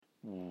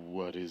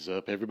What is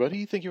up,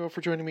 everybody? Thank you all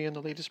for joining me on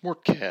the latest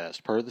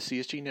Mortcast, part of the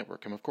CSG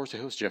network. I'm, of course,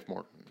 your host, Jeff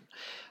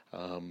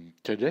Morton.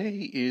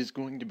 Today is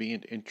going to be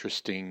an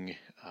interesting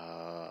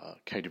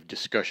kind of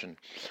discussion.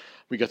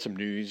 We got some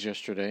news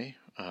yesterday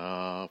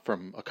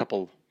from a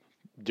couple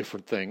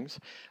different things.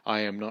 I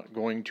am not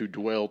going to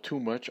dwell too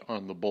much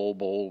on the Bol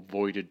Bol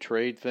voided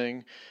trade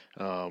thing.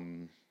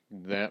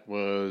 That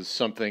was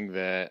something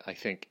that I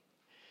think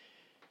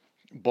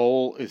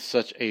Bol is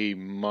such a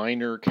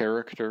minor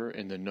character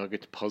in the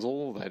Nuggets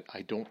puzzle that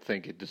I don't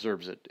think it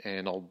deserves it,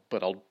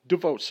 but I'll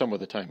devote some of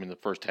the time in the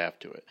first half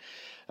to it.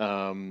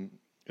 In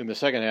the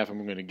second half,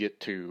 I'm going to get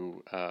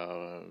to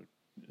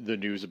the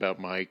news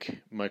about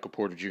Michael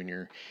Porter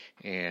Jr.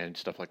 and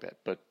stuff like that.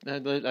 But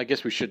I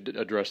guess we should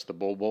address the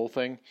Bol Bol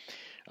thing.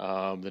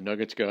 The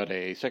Nuggets got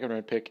a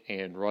second-round pick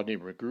and Rodney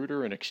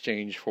McGruder in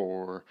exchange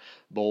for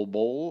Bol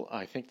Bol.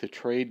 I think the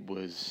trade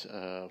was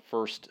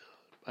first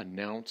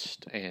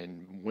announced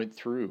and went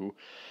through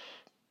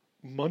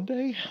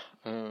Sunday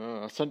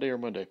or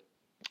Monday,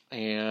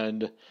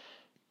 and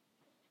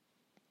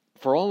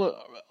for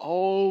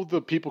all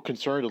the people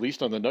concerned, at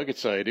least on the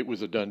Nuggets side, it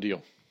was a done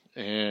deal.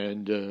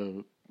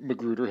 And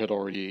Magruder had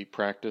already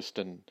practiced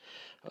and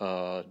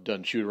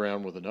done shoot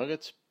around with the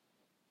Nuggets,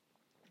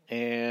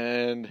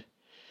 and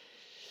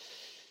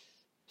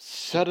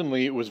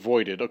suddenly it was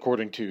voided,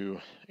 according to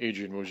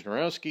Adrian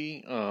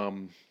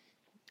Wojnarowski.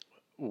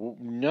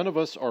 None of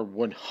us are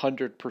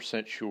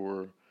 100%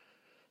 sure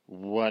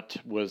what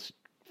was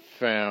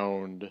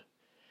found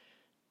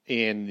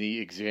in the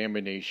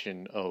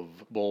examination of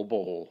Bol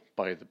Bol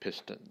by the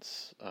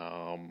Pistons.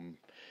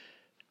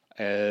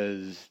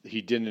 As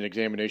he did an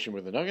examination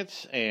with the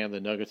Nuggets, and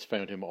the Nuggets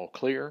found him all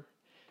clear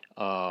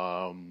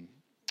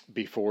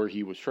before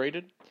he was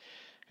traded.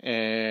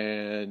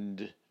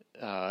 And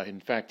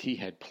in fact, he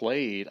had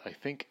played, I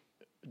think,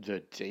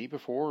 the day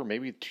before, or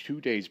maybe 2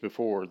 days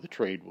before the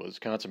trade was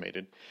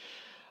consummated.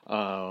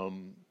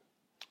 And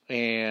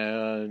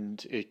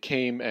it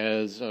came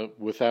as,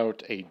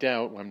 without a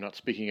doubt, I'm not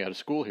speaking out of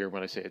school here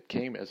when I say it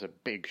came as a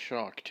big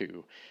shock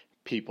to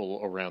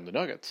people around the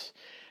Nuggets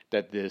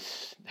that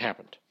this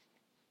happened.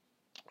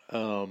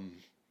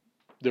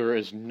 There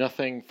is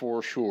nothing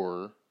for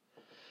sure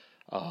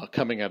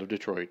coming out of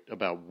Detroit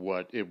about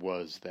what it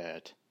was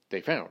that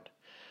they found.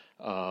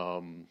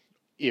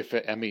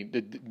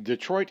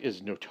 Detroit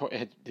is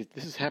notorious.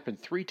 This has happened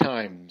 3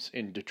 times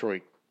in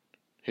Detroit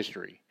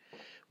history,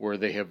 where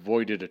they have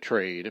voided a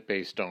trade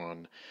based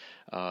on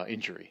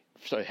injury.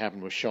 So it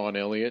happened with Sean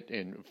Elliott,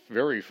 and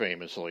very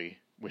famously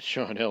with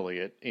Sean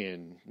Elliott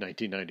in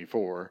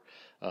 1994.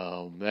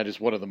 That is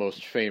one of the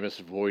most famous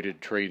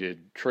voided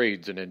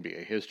trades in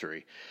NBA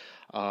history.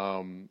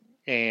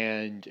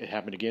 And it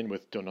happened again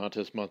with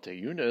Donatas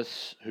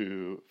Motiejunas,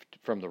 who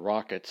from the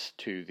Rockets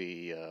to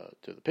the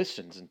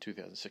Pistons in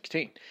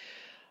 2016.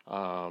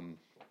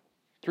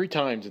 3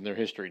 times in their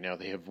history now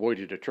they have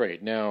voided a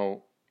trade.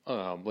 Now,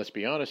 let's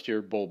be honest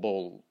here. Bol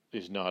Bol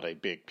is not a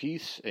big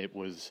piece. It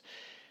was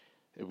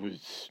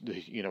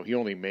he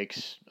only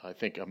makes, I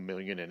think, $1.5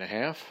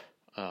 million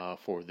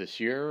for this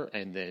year,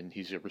 and then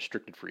he's a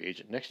restricted free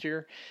agent next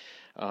year.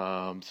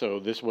 So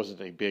this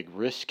wasn't a big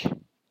risk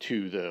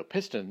to the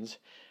Pistons.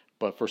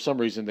 But for some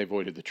reason, they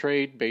voided the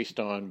trade based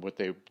on what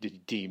they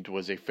deemed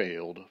was a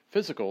failed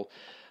physical.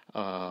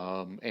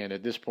 And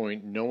at this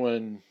point, no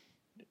one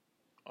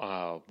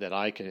that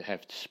I can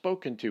have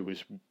spoken to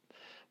is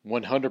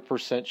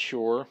 100%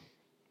 sure.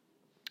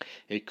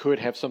 It could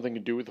have something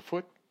to do with the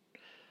foot.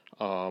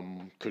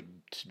 Could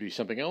be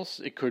something else.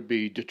 It could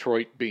be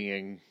Detroit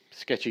being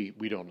sketchy.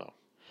 We don't know.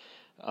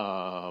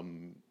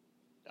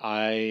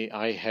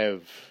 I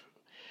have...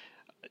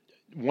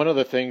 One of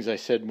the things I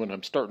said when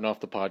I'm starting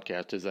off the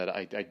podcast is that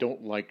I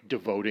don't like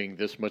devoting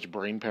this much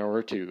brain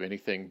power to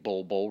anything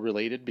Bol Bol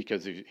related,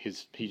 because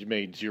he's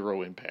made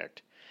zero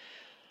impact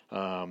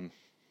on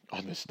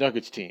this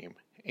Nuggets team.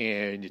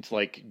 And it's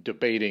like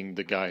debating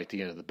the guy at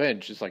the end of the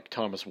bench. It's like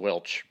Thomas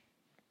Welch,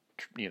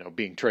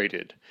 being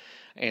traded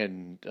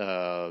and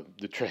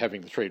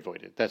having the trade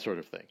voided, that sort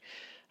of thing.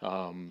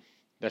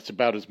 That's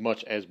about as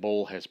much as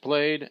Bol has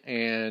played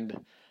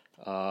and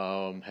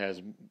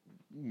has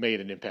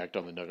made an impact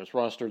on the Nuggets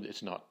roster.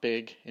 It's not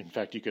big. In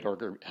fact, you could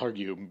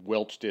argue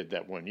Welch did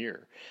that 1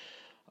 year.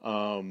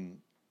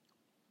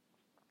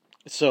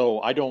 So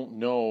I don't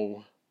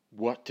know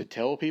what to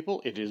tell people.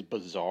 It is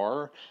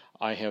bizarre.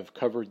 I have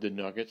covered the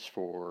Nuggets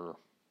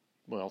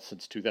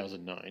since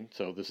 2009.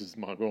 So this is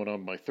going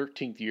on my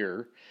 13th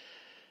year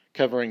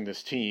covering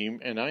this team,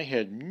 and I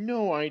had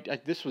no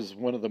idea. This was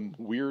one of the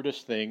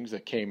weirdest things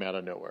that came out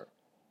of nowhere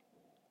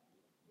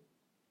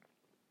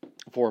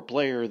for a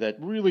player that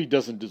really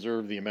doesn't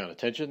deserve the amount of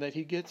attention that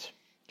he gets.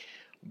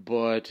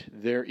 But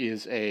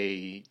there's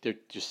a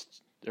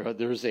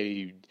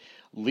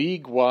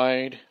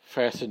league-wide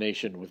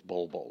fascination with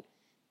Bol Bol.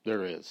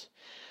 There is.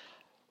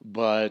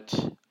 But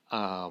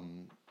I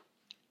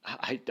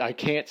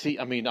can't see.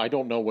 I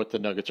don't know what the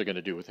Nuggets are going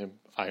to do with him.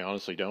 I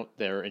honestly don't.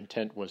 Their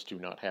intent was to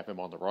not have him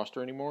on the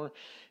roster anymore.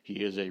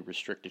 He is a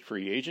restricted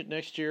free agent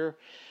next year.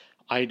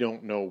 I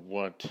don't know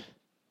what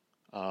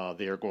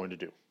they are going to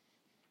do.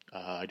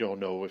 I don't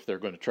know if they're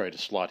going to try to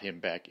slot him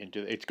back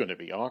into. It's going to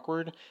be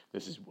awkward.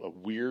 This is a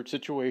weird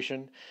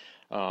situation.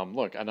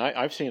 Look, and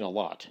I've seen a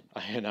lot,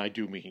 and I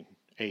do mean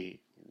a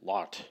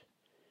lot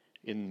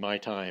in my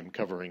time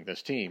covering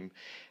this team,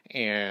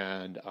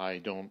 and I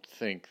don't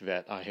think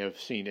that I have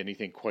seen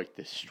anything quite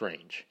this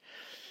strange.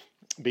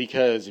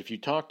 Because if you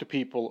talk to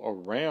people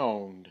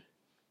around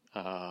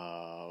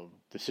the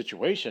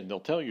situation, they'll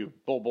tell you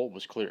Bol Bol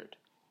was cleared.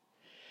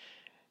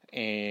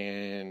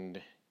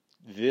 And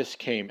this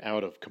came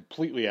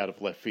completely out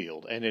of left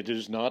field, and it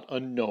is not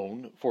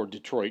unknown for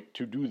Detroit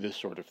to do this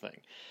sort of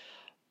thing.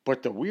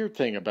 But the weird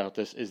thing about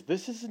this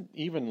isn't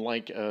even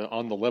like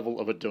on the level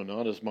of a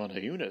Donatas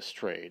Montejunas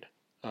trade.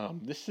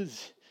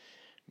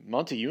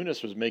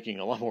 Montejunas was making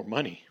a lot more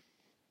money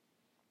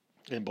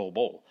than Bol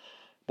Bol.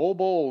 Bol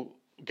Bol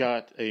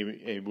got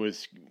the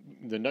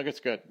Nuggets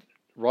got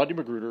Rodney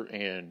Magruder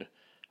and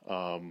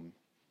a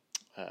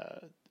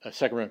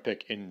second round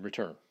pick in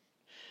return.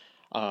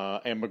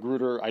 And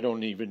Magruder, I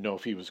don't even know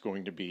if he was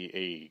going to be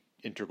a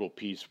integral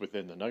piece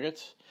within the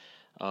Nuggets.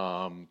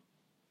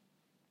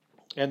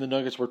 And the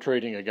Nuggets were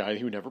trading a guy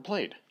who never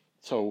played.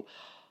 So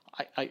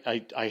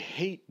I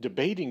hate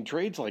debating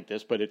trades like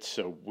this, but it's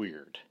so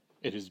weird.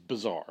 It is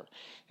bizarre.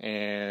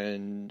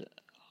 And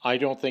I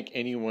don't think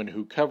anyone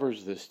who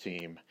covers this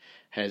team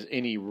has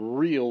any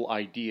real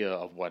idea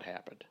of what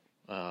happened.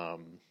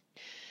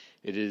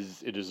 It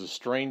is a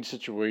strange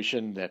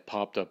situation that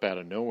popped up out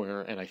of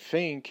nowhere, and I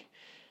think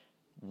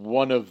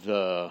one of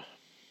the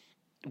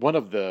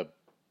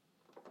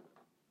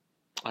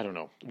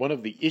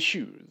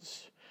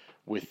issues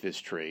with this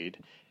trade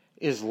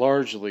is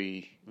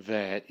largely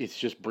that it's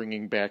just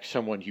bringing back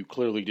someone you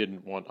clearly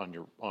didn't want on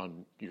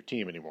your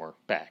team anymore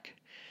back.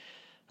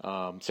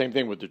 Same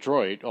thing with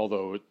Detroit,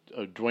 although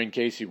Dwayne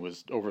Casey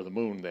was over the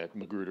moon that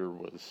Magruder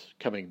was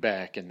coming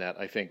back, and that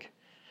I think,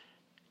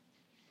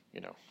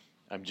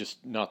 I'm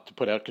just not to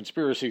put out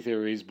conspiracy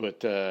theories,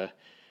 but I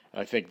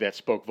think that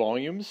spoke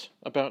volumes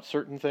about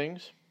certain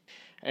things.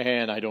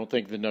 And I don't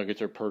think the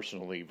Nuggets are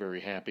personally very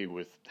happy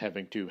with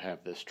having to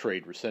have this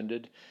trade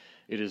rescinded.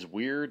 It is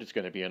weird. It's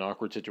going to be an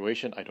awkward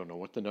situation. I don't know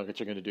what the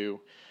Nuggets are going to do.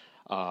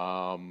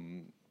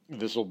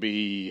 This will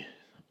be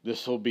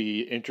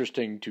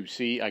interesting to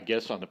see, I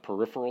guess, on the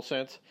peripheral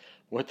sense,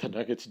 what the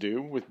Nuggets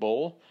do with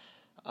Bol.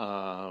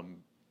 I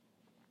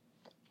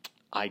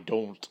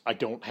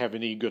don't have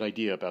any good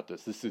idea about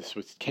this.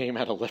 This came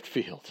out of left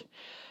field.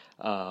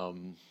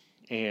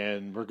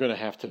 And we're going to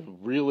have to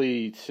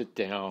really sit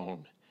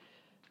down.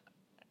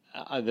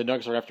 The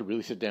Nuggets are going to have to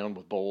really sit down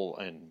with Bol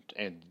and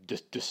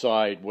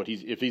decide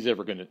if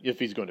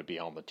he's going to be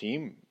on the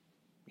team.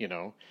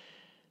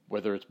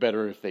 Whether it's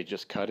better if they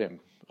just cut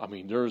him. I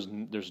mean, there's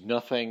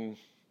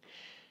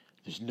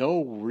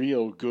no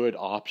real good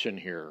option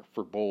here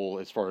for Bol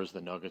as far as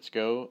the Nuggets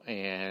go,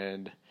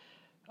 and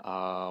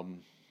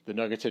the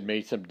Nuggets had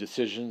made some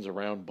decisions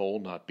around Bol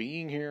not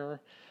being here.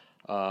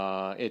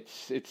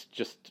 It's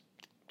just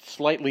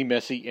slightly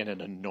messy in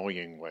an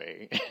annoying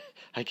way.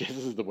 I guess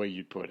is the way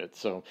you'd put it.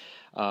 So,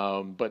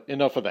 but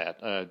enough of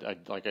that.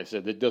 Like I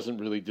said, it doesn't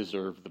really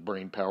deserve the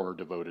brain power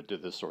devoted to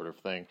this sort of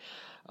thing.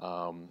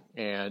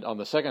 And on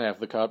the second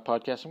half of the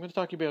podcast, I'm going to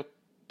talk to you about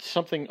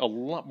something a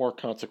lot more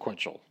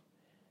consequential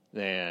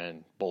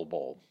than Bol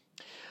Bol.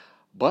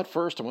 But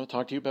first, I want to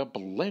talk to you about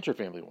Blanchard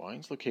Family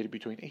Wines, located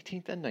between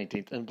 18th and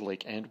 19th and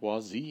Blake and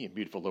Wazee in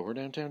beautiful lower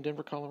downtown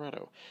Denver,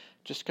 Colorado.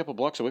 Just a couple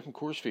blocks away from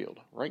Coors Field,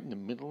 right in the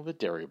middle of the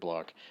dairy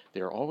block. They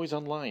are always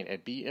online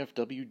at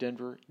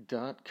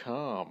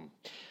bfwdenver.com.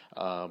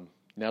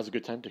 Now's a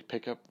good time to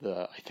pick up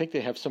I think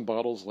they have some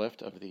bottles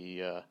left of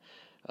the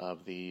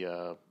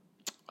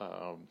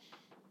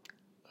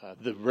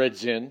Red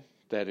Zin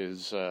that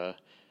is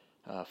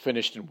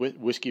finished in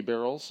whiskey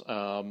barrels.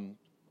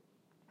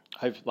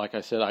 Like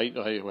I said, I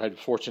had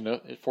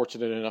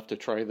fortunate enough to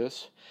try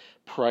this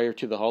prior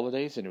to the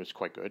holidays, and it was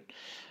quite good.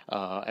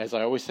 As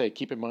I always say,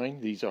 keep in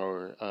mind these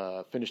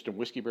are finished in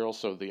whiskey barrels,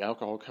 so the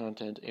alcohol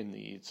content in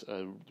these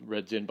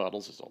Red Zin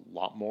bottles is a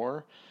lot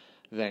more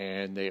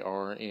than they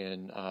are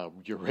in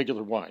your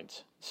regular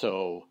wines.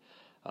 So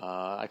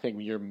I think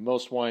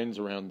most wines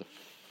around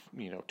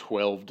the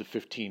 12 to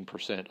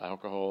 15%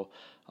 alcohol.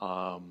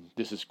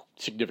 This is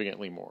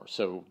significantly more,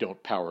 so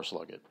don't power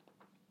slug it.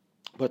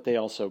 But they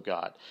also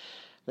got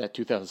that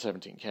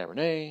 2017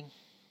 Cabernet.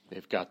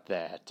 They've got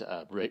that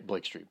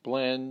Blake Street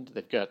Blend.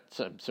 They've got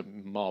some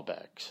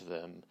Malbecs,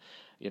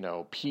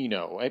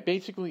 Pinot.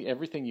 Basically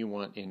everything you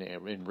want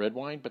in red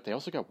wine. But they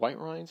also got white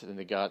wines, and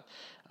they got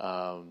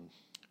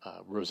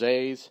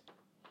rosés.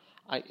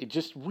 It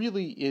just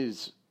really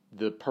is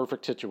the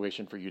perfect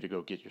situation for you to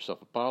go get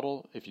yourself a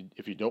bottle.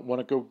 If you don't want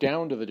to go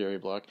down to the dairy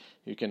block,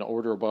 you can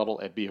order a bottle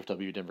at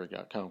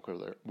bfwdenver.com,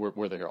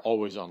 where they are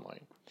always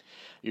online.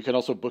 You can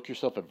also book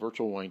yourself a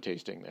virtual wine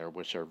tasting there,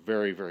 which are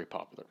very, very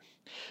popular.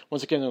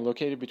 Once again, they're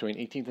located between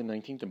 18th and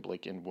 19th and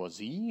Blake and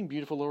Wazee in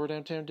beautiful lower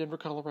downtown Denver,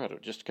 Colorado,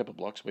 just a couple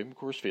blocks away from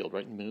Coors Field,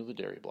 right in the middle of the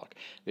dairy block.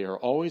 They are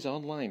always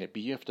online at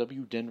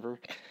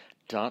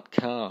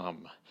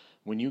bfwdenver.com.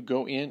 When you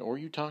go in or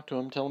you talk to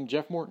him, tell him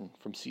Jeff Morton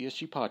from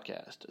CSG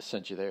Podcast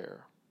sent you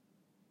there.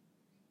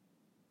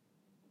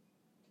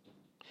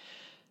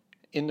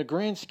 In the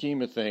grand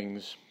scheme of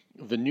things,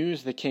 the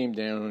news that came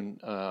down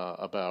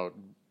about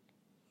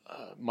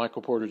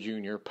Michael Porter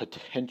Jr.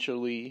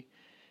 potentially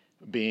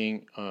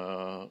being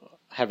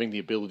having the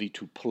ability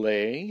to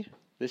play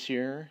this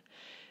year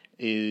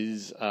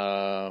is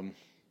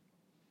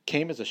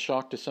came as a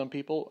shock to some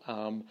people.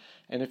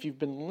 And if you've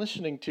been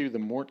listening to the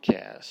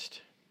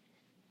Mortcast,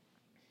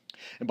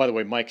 and by the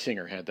way, Mike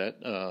Singer had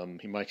that.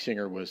 Mike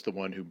Singer was the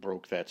one who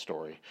broke that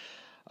story.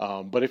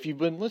 But if you've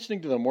been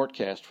listening to the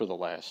Mortcast for the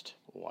last,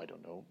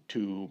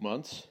 2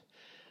 months,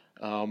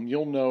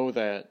 you'll know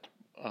that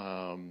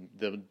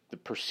the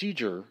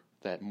procedure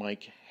that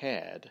Mike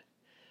had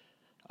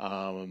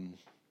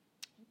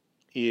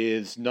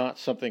is not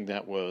something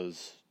that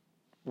was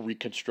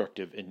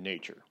reconstructive in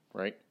nature,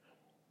 right?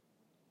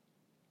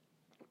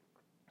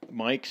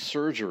 Mike's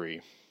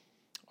surgery,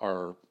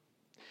 or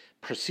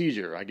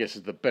procedure, I guess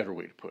is the better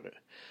way to put it,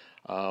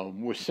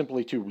 was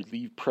simply to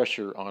relieve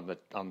pressure on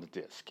the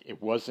disc.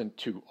 It wasn't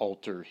to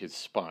alter his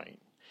spine.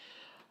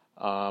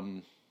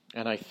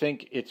 And I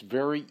think it's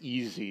very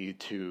easy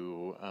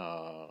to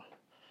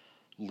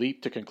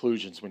leap to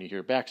conclusions when you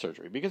hear back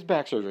surgery, because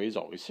back surgery is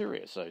always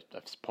serious. I've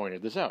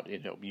pointed this out. You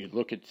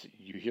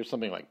hear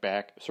something like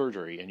back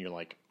surgery, and you're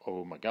like,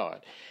 oh my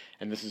God.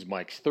 And this is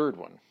Mike's third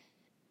one.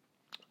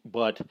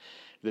 But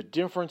the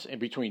difference in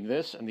between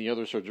this and the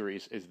other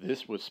surgeries is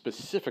this was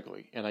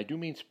specifically, and I do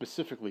mean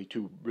specifically,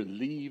 to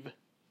relieve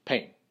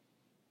pain.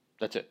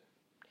 That's it.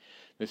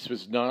 This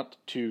was not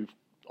to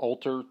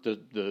alter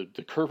the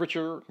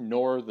curvature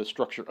nor the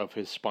structure of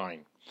his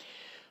spine.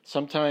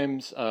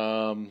 Sometimes,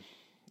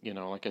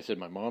 like I said,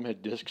 my mom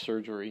had disc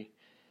surgery.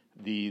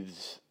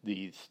 These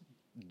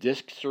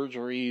disc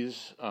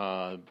surgeries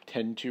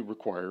tend to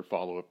require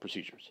follow-up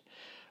procedures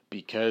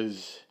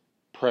because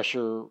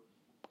pressure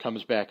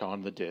comes back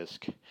on the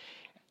disc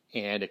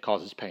and it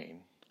causes pain,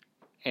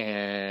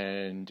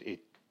 and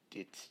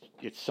it's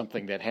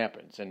something that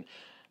happens. And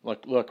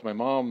look, my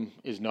mom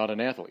is not an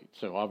athlete,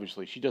 so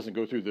obviously she doesn't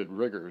go through the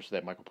rigors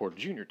that Michael Porter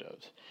Jr.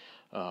 does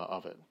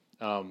of it.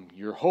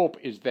 Your hope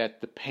is that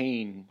the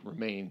pain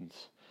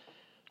remains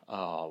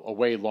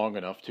away long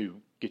enough to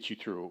get you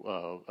through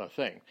a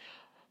thing.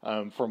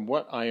 From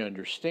what I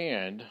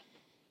understand,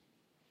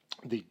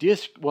 the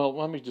disc, well,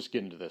 let me just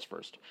get into this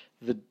first.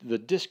 The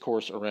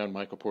discourse around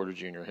Michael Porter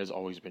Jr. has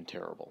always been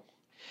terrible.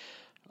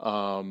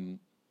 I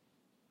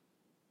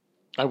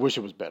wish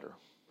it was better.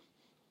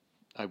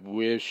 I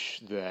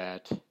wish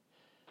that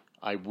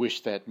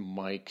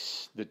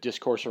the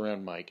discourse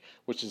around Mike,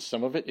 which is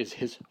some of it is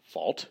his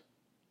fault.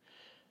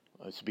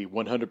 Let's be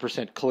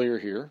 100% clear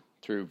here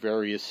through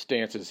various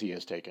stances he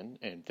has taken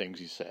and things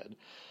he said.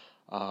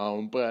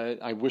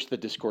 But I wish the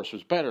discourse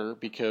was better,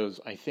 because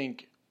I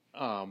think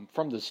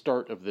from the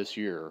start of this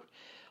year,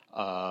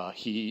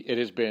 it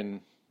has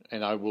been,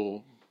 and I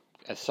will,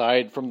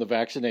 aside from the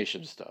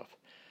vaccination stuff,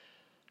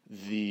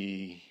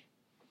 the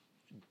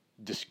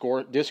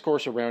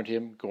discourse around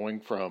him going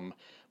from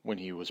when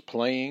he was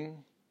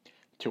playing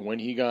to when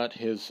he got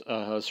his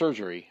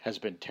surgery has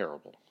been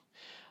terrible.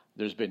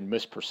 There's been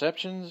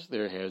misperceptions.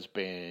 There has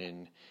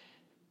been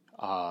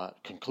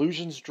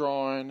conclusions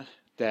drawn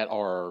that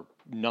are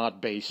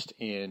not based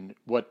in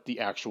what the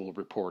actual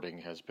reporting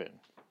has been.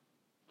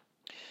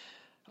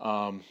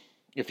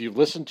 If you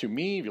listen to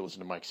me, if you listen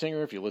to Mike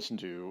Singer, if you listen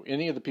to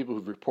any of the people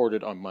who've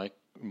reported on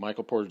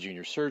Michael Porter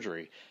Jr.'s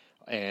surgery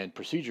and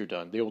procedure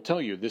done, they will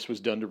tell you this was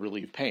done to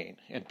relieve pain,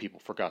 and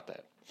people forgot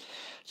that.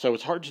 So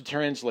it's hard to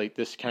translate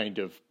this kind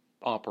of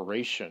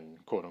operation,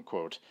 quote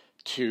unquote,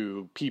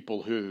 to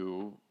people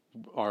who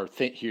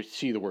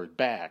see the word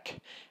back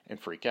and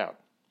freak out.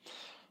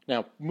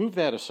 Now, move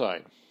that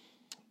aside.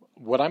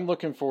 What I'm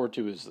looking forward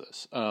to is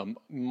this.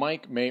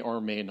 Mike may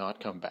or may not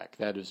come back.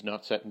 That is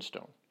not set in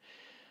stone.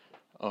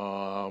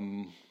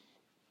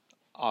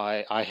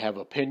 I have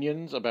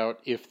opinions about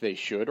if they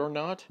should or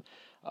not.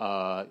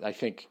 I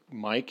think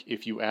Mike,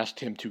 if you asked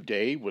him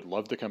today, would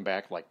love to come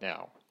back like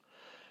now.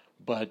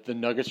 But the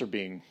Nuggets are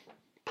being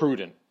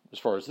prudent as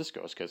far as this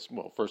goes because,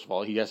 well, first of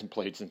all, he hasn't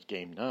played since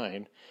Game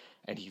 9,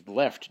 and he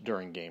left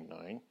during Game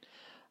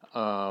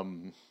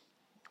 9.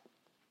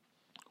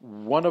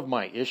 One of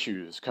my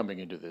issues coming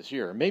into this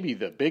year, maybe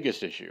the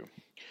biggest issue,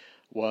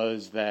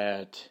 was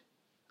that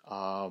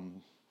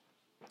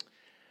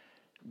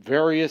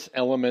various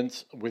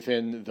elements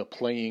within the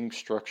playing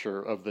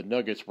structure of the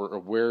Nuggets were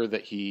aware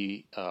that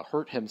he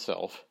hurt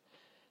himself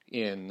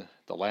in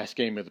the last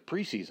game of the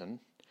preseason.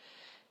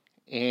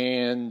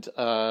 And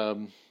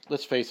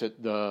let's face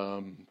it,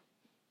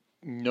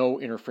 no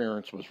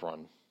interference was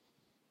run.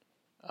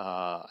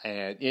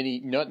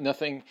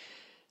 And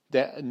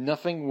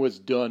nothing was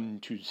done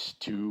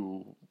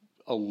to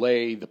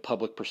allay the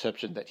public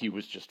perception that he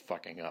was just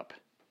fucking up.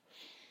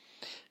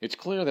 It's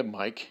clear that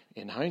Mike,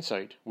 in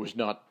hindsight, was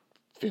not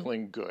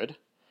feeling good.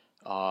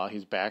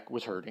 His back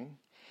was hurting,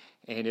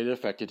 and it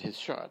affected his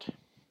shot.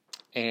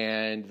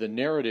 And the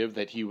narrative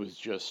that he was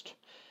just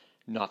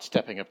not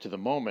stepping up to the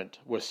moment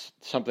was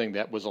something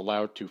that was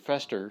allowed to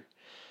fester.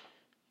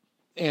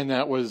 And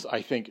that was,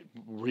 I think,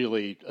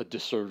 really a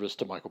disservice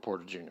to Michael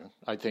Porter Jr.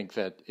 I think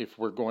that if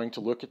we're going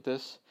to look at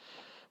this,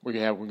 we're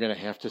going to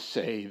have to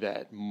say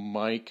that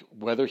Mike,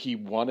 whether he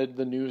wanted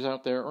the news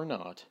out there or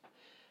not,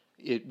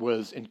 it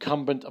was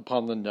incumbent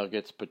upon the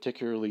Nuggets,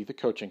 particularly the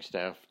coaching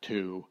staff,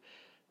 to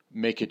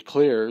make it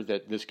clear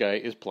that this guy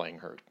is playing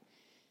hurt.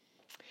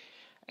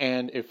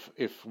 And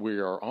if we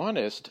are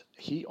honest,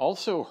 he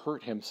also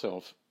hurt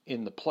himself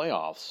in the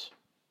playoffs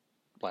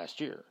last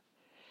year.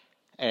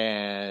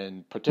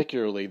 And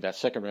particularly that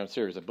second round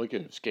series, I believe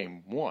it was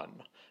game 1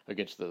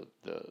 against the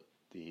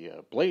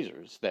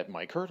Blazers, that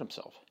Mike hurt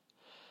himself.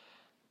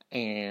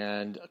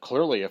 And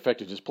clearly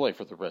affected his play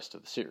for the rest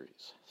of the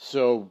series.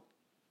 So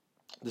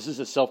this is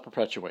a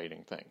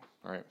self-perpetuating thing,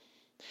 all right?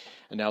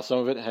 And now some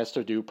of it has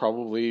to do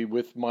probably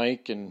with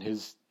Mike and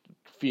his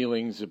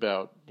feelings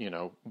about,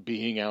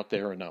 being out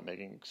there and not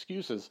making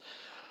excuses.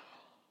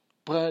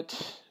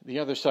 But the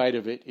other side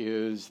of it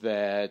is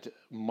that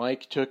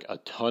Mike took a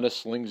ton of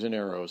slings and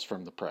arrows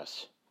from the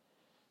press.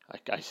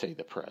 I say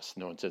the press,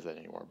 no one says that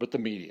anymore, but the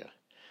media.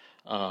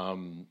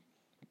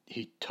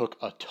 He took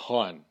a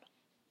ton.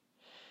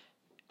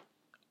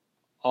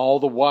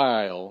 All the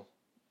while,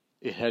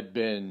 it had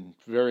been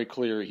very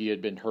clear he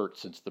had been hurt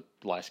since the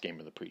last game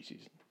of the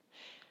preseason.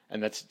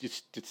 And that's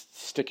just it's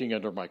sticking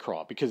under my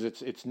craw because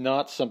it's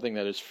not something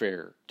that is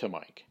fair to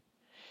Mike.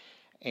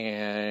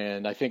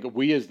 And I think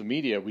we as the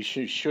media, we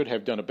should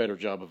have done a better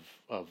job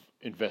of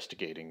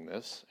investigating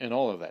this and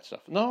all of that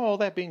stuff. Now, all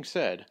that being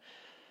said,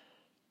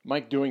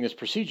 Mike doing this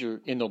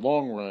procedure in the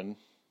long run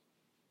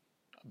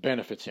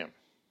benefits him.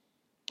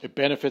 It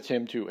benefits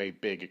him to a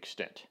big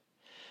extent.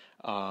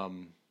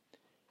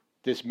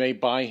 This may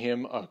buy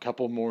him a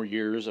couple more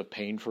years of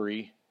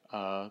pain-free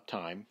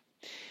time.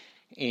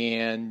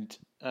 And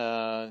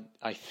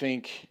I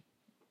think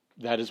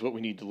that is what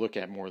we need to look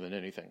at more than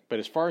anything. But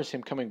as far as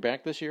him coming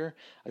back this year,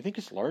 I think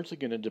it's largely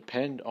going to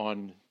depend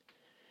on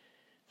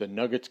the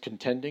Nuggets'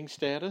 contending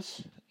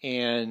status.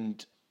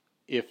 And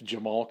if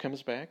Jamal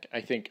comes back,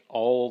 I think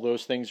all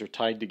those things are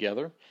tied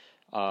together.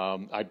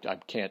 I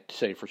can't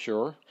say for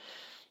sure.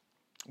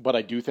 But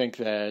I do think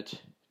that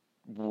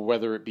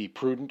whether it be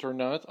prudent or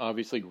not,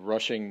 obviously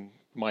rushing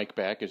Mike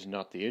back is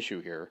not the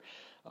issue here.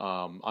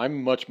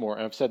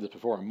 I've said this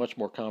before, I'm much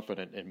more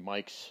confident in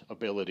Mike's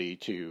ability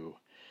to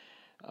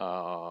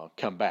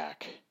come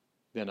back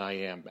than I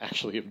am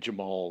actually of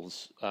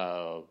Jamal's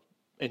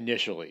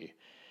initially,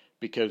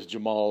 because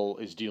Jamal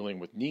is dealing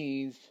with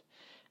knees,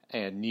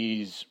 and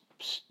knees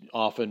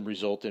often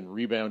result in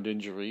rebound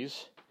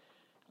injuries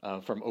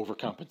from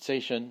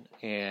overcompensation,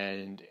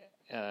 and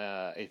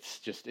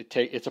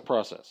it's a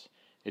process.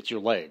 It's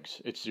your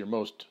legs. It's your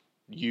most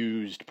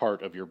used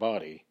part of your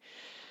body,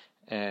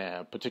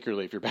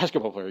 particularly if you're a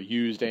basketball player,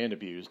 used and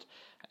abused.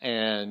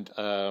 And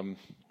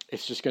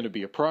it's just going to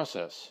be a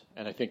process.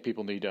 And I think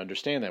people need to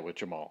understand that with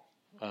Jamal.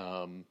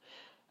 I'm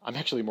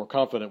actually more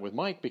confident with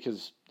Mike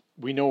because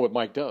we know what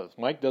Mike does.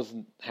 Mike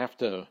doesn't have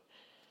to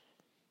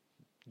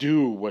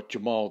do what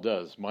Jamal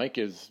does. Mike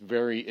is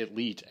very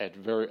elite at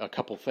a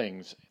couple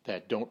things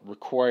that don't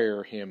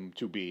require him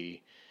to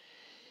be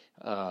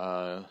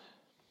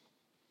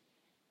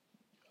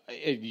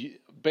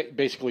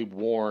basically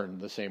worn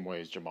the same way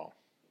as Jamal.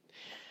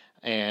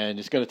 And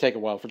it's going to take a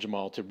while for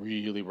Jamal to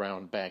really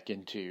round back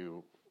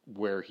into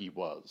where he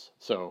was.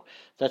 So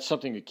that's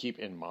something to keep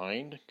in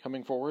mind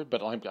coming forward.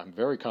 But I'm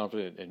very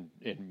confident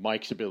in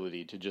Mike's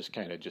ability to just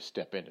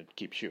step in and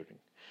keep shooting.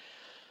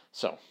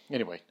 So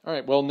anyway, all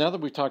right. Well, now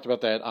that we've talked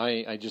about that,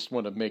 I just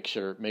want to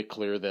make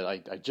clear that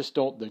I just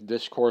don't the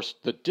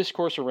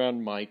discourse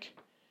around Mike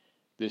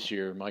this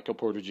year, Michael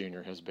Porter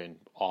Jr. has been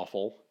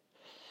awful.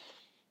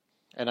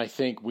 And I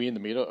think we in the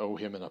media owe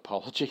him an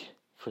apology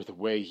for the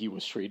way he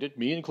was treated,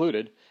 me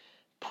included,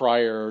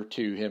 prior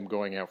to him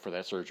going out for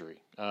that surgery.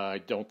 I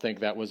don't think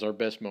that was our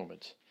best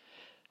moment.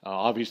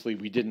 Obviously,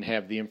 we didn't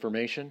have the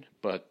information,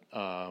 but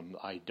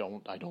I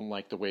don't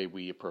like the way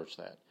we approached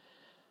that.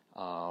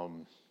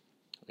 And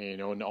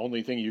the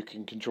only thing you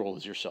can control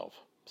is yourself.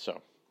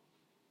 So,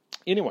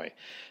 anyway,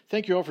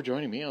 thank you all for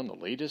joining me on the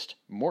latest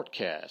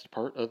Mortcast,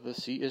 part of the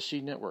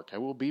CSG network. I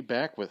will be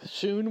back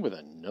soon with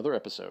another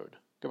episode.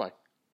 Goodbye.